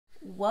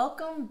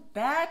Welcome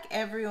back,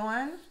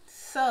 everyone.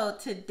 So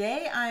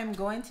today I'm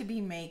going to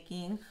be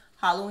making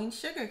Halloween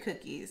sugar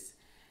cookies,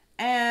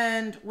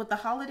 and with the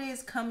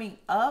holidays coming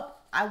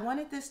up, I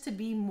wanted this to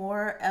be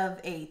more of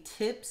a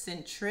tips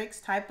and tricks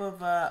type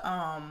of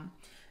a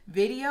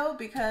video,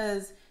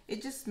 because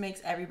it just makes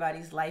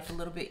everybody's life a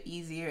little bit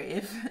easier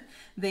if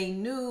they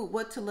knew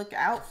what to look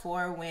out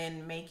for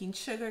when making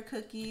sugar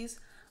cookies,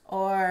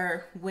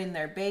 or when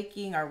they're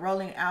baking or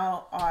rolling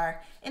out or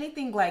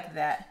anything like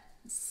that.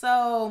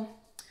 So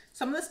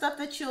some of the stuff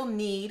that you'll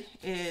need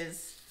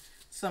is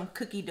some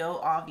cookie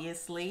dough,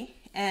 obviously.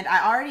 And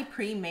I already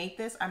pre-made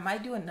this. I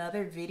might do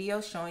another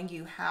video showing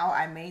you how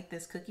I made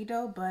this cookie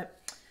dough,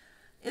 but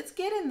it's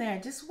getting there.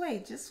 Just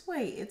wait, just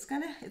wait.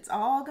 It's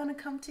all gonna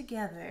come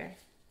together.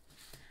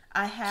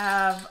 I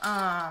have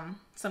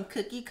some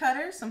cookie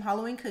cutters, some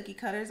Halloween cookie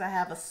cutters. I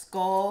have a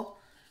skull,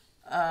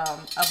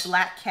 a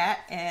black cat,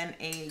 and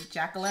a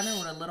jack-o'-lantern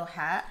with a little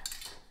hat.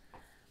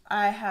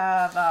 I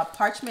have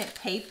parchment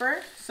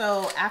paper.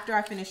 So after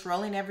I finish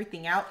rolling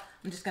everything out,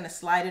 I'm just gonna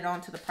slide it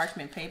onto the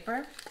parchment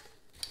paper.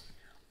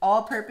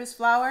 All-purpose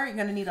flour. You're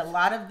gonna need a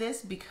lot of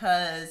this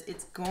because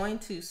it's going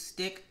to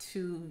stick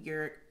to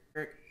your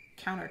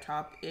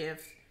countertop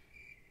if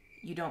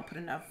you don't put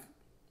enough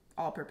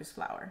all-purpose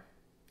flour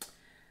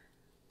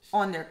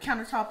on their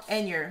countertop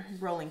and your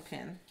rolling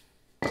pin.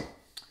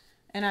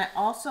 And I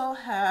also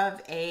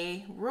have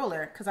a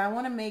ruler because I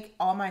want to make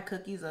all my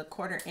cookies a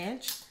 1/4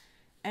 inch.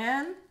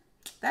 And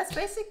that's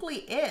basically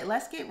it.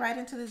 Let's get right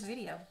into this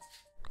video.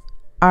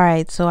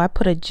 Alright, so I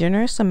put a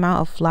generous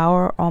amount of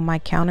flour on my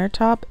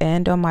countertop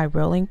and on my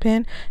rolling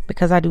pin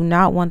because I do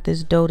not want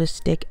this dough to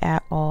stick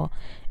at all.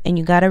 And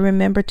you got to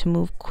remember to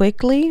move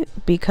quickly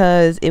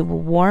because it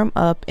will warm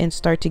up and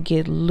start to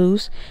get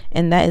loose,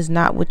 and that is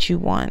not what you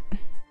want.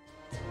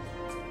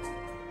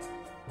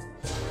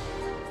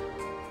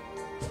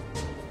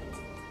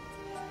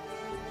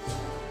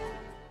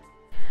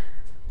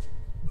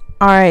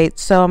 Alright,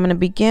 so I'm going to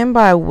begin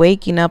by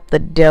waking up the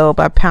dough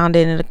by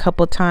pounding it a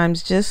couple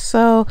times just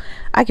so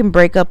I can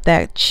break up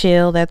that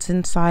chill that's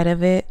inside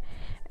of it.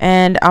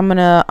 And I'm going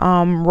to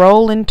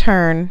roll and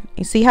turn.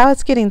 You see how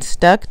it's getting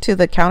stuck to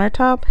the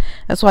countertop?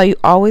 That's why you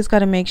always got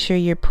to make sure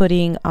you're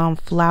putting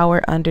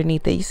flour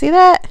underneath it. You see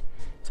that?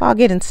 It's all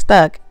getting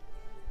stuck.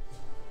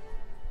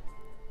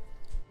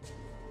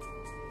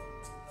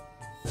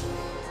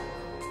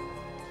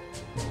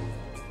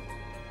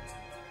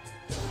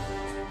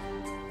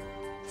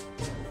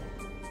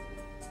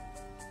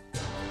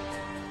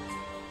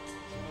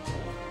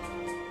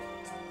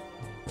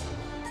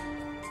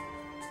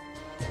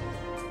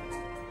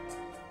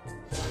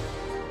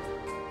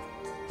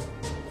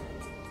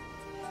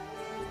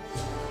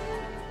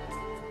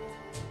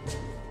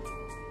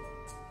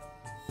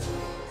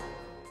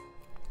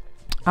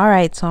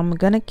 Alright, so I'm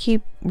gonna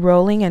keep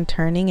rolling and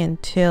turning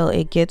until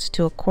it gets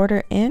to a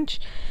 1/4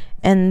 inch,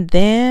 and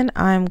then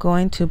I'm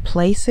going to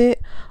place it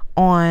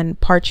on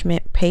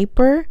parchment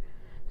paper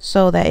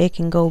so that it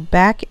can go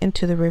back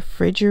into the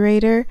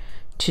refrigerator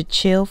to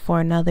chill for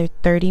another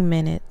 30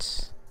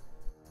 minutes.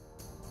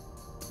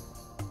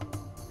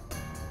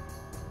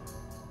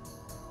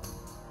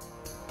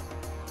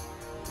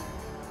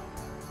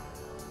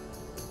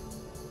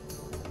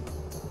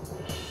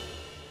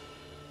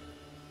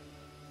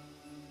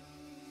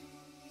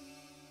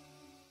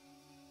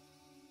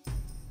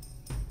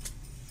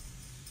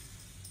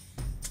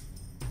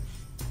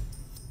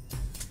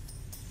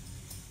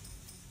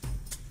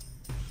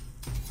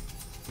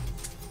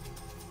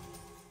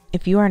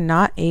 If you are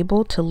not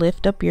able to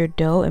lift up your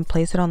dough and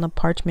place it on the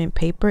parchment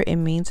paper, it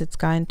means it's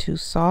gotten too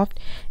soft,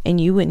 and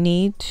you would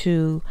need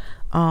to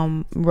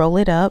roll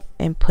it up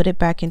and put it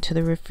back into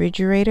the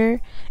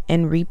refrigerator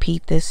and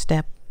repeat this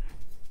step.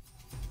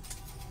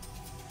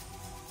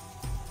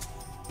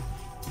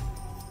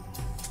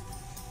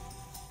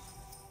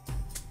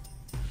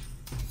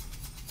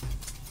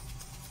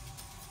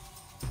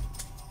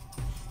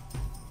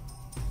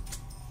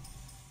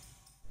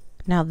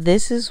 Now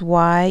this is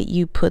why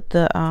you put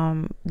the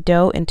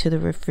dough into the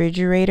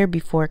refrigerator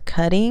before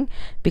cutting,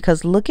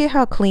 because look at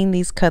how clean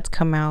these cuts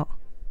come out.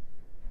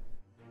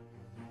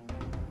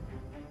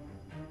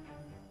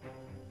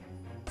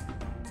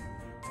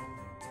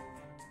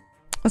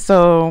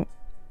 So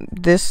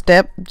this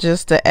step,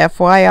 just a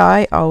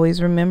FYI,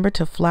 always remember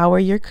to flour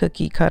your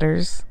cookie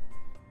cutters.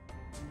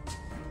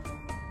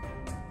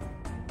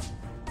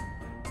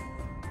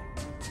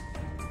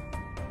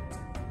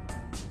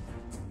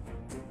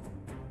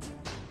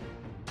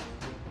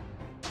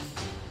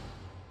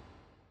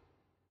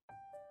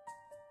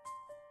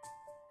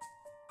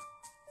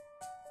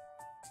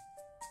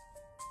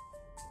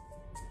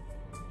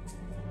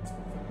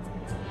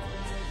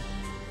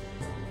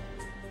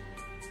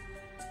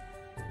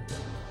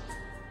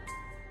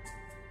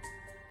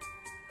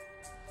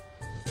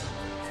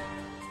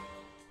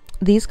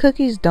 These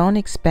cookies don't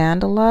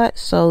expand a lot,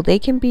 so they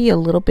can be a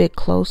little bit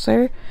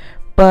closer,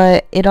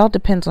 but it all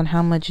depends on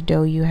how much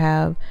dough you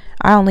have.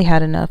 I only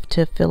had enough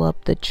to fill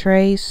up the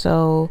tray,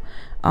 so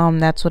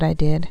that's what I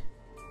did.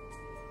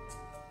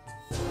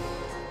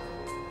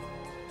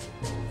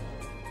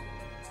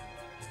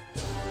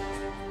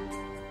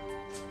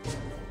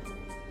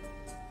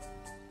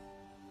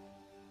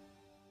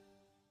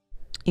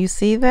 You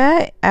see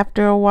that?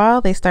 After a while,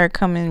 they start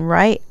coming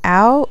right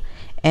out,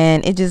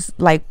 and it just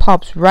like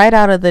pops right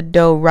out of the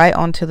dough right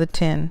onto the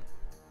tin.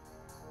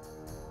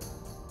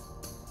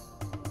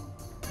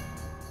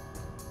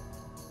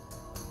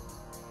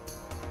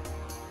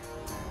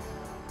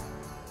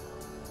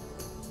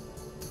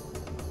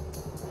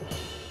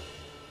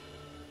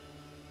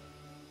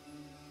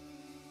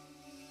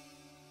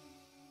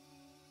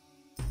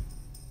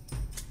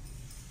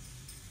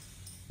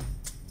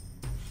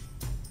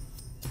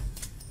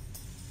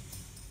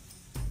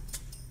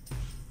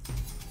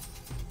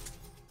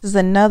 This is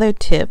another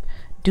tip.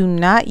 Do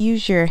not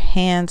use your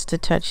hands to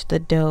touch the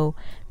dough,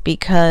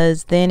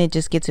 because then it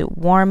just gets it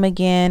warm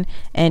again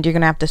and you're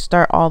gonna have to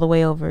start all the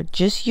way over.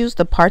 Just use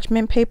the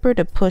parchment paper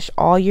to push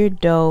all your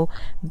dough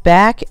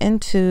back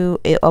into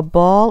a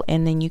ball,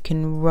 and then you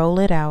can roll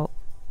it out.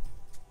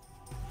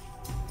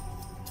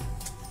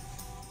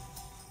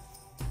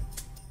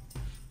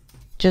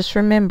 Just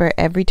remember,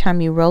 every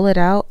time you roll it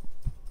out,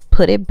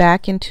 put it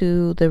back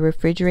into the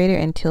refrigerator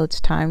until it's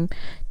time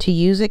to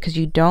use it, because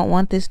you don't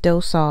want this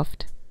dough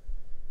soft.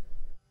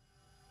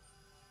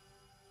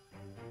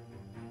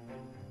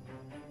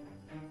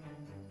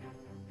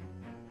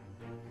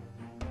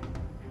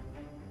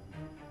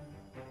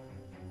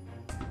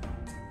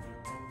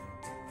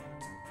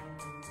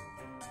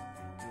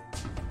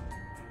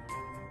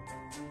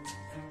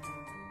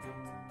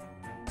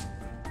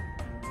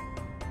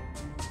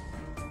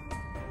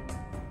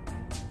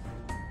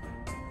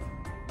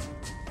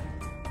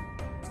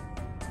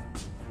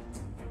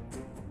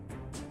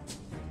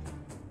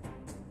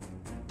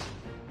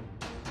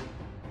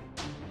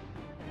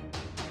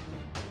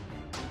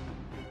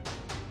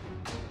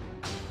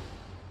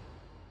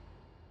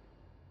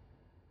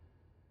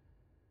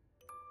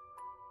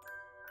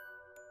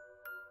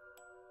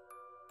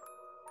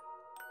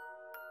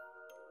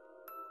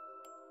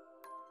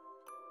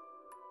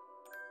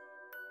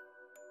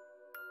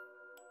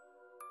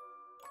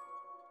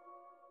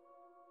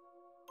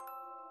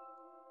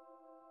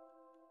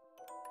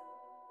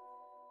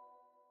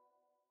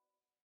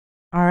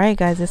 Alright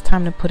guys, it's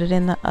time to put it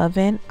in the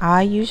oven.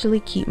 I usually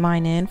keep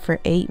mine in for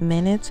 8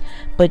 minutes,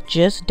 but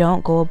just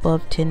don't go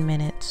above 10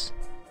 minutes.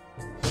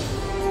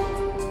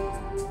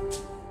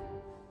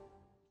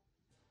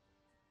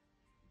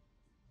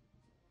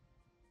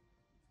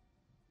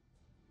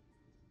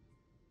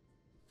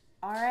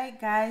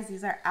 Alright guys,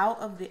 these are out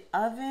of the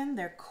oven.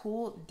 They're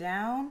cooled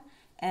down,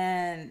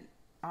 and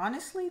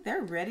honestly,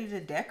 they're ready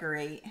to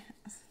decorate.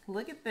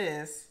 Look at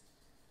this.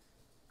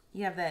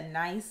 You have that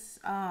nice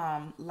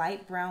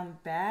light brown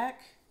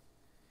back.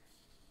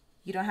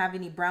 You don't have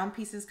any brown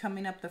pieces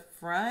coming up the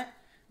front,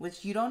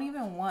 which you don't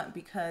even want,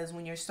 because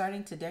when you're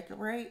starting to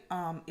decorate,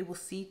 it will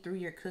see through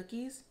your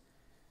cookies.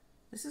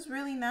 This is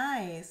really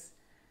nice.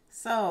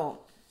 So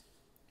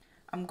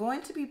I'm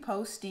going to be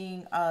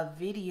posting a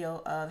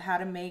video of how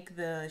to make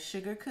the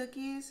sugar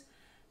cookies,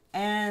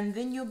 and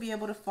then you'll be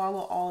able to follow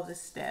all the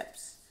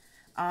steps.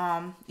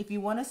 If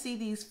you want to see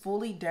these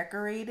fully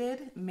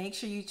decorated, make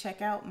sure you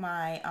check out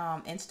my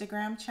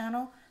Instagram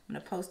channel. I'm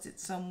going to post it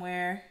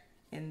somewhere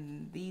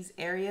in these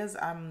areas.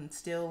 I'm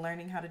still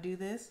learning how to do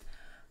this.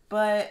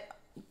 But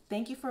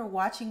thank you for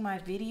watching my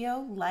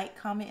video. Like,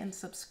 comment, and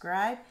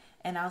subscribe.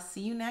 And I'll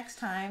see you next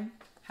time.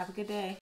 Have a good day.